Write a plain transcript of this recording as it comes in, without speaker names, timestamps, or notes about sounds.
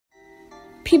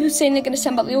People saying they're going to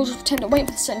send, but they all just pretend to wait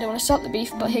for the send. They want to start the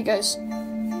beef, but here goes.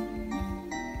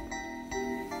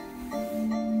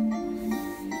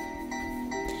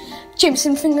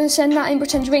 Jameson, think gonna send that in,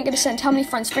 pretend you ain't gonna send. How many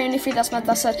friends? 303, that's mad,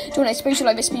 that's sad. Do you wanna expose you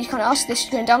like this, but you can't ask this.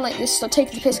 You're going down like this, stop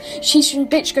taking the piss. She's your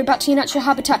bitch, go back to your natural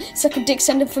habitat. Second dick,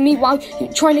 send him for me. Wow,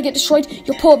 you're trying to get destroyed.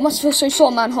 Your poor must feel so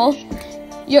sore, man, huh?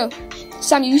 Yo,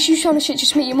 Sam, you trying to shit,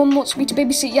 just meet your mum wants me to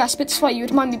babysit. Yeah, spit to fight, you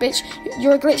would mind me, bitch.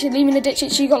 You're a glitch, you're leaving the ditch,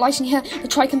 you got lice in your hair.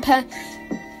 Try compare.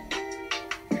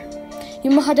 You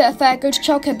must had it affair, go to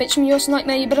childcare, bitch, from your worst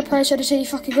nightmare, you better pray, to say you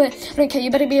fucking clear. I don't care, you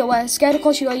better be aware, scared of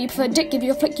course you are, you prefer dick, give you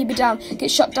a flick, you be down,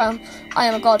 get shut down, I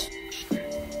am a god.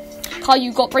 Carl,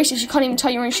 you got braces, you can't even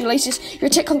tie your own shoelaces, you're a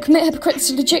tit, can't commit, hypocrite,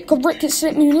 this is legit, got Rick, it's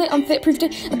slip me lit, unfit, proved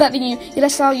it, I'm better than you, yeah,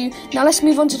 let's allow you. Now let's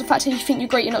move on to the fact that you think you're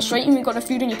great, you're not straight, you ain't got no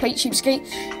food on your plate,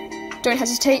 cheapskate. Don't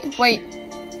hesitate, wait.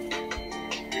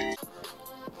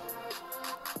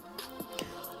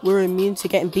 We're immune to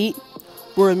getting beat,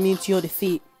 we're immune to your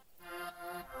defeat.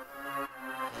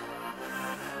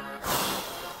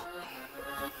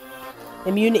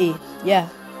 Immunity, yeah.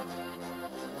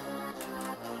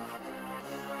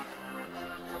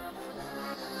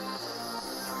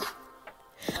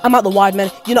 I'm out the wide,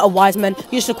 man. You're not a wise man.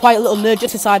 You're just a quiet little nerd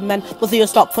just inside, man. Both of you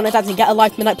stop, fun and dancing, get a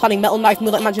life, midnight planning, metal knife,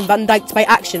 moonlight mansion, Van Dyke to by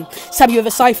action. Stab you with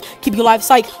a scythe, keep you alive,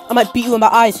 psych. I might beat you with my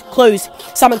eyes closed.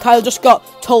 Sam and Kyle just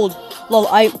got told. Lol,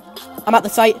 I'm at the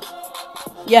site.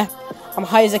 Yeah, I'm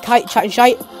high as a kite, chatting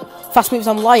shite. Fast moves,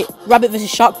 I'm light. Rabbit versus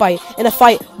shark bite. In a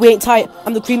fight, we ain't tight.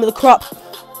 I'm the cream of the crop.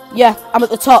 Yeah, I'm at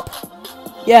the top.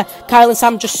 Yeah, Kyle and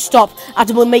Sam just stop.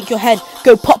 Adam will make your head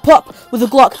go pop pop with a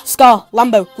Glock, Scar,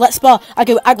 Lambo, let's spar. I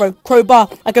go aggro, crowbar,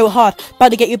 I go hard. Bad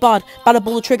to get you barred, bad to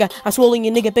pull the trigger. I'm swallowing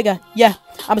your nigger bigger. Yeah,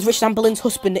 I'm as rich as Anne Boleyn's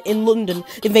husband in London.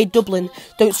 Invade Dublin,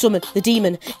 don't summon the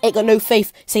demon. Ain't got no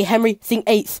faith, say Henry, think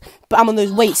eighth. But I'm on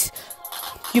those weights.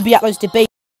 You be at those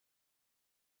debates.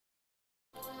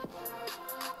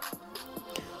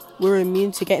 We're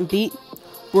immune to getting beat,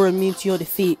 we're immune to your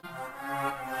defeat.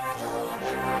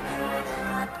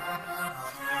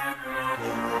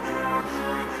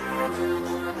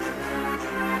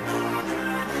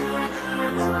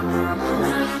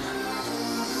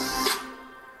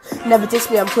 Never diss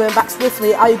me, I'm coming back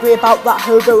swiftly. I agree about that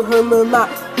homo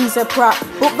Matt. He's a prat.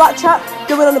 But that chat,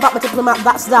 going on about my diplomat,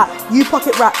 that's that. You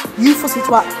pocket rat, you fussy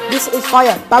twat. This is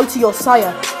fire, bow to your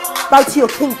sire. Bow to your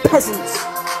king, peasants.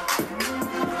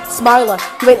 Smiler,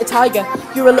 you ain't a tiger.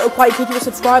 You're a little quiet kid, you're a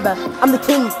subscriber. I'm the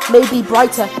king, maybe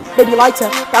brighter, maybe lighter,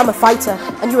 but I'm a fighter,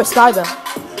 and you're a skiver.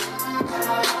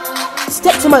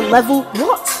 Step to my level,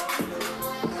 what?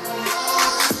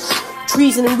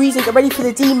 Treason and reason, get ready for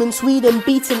the demon. Sweden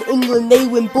beaten, England they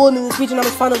win. Born in this region, I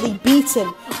was finally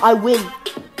beaten. I win.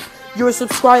 You're a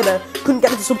subscriber, couldn't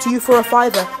get me to sub to you for a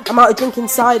fiver. I'm out of drinking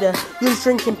cider, you're just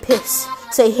drinking piss.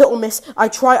 Say hit or miss, I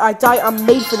try, I die, I'm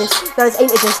made for this. That is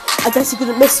ain't it this, I guess he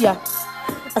couldn't miss ya.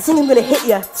 I think I'm gonna hit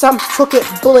ya. Sam took it,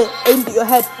 bullet, aimed at your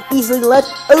head, easily led.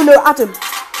 Oh no, Adam,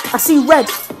 I see red.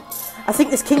 I think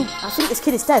this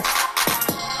kid is dead.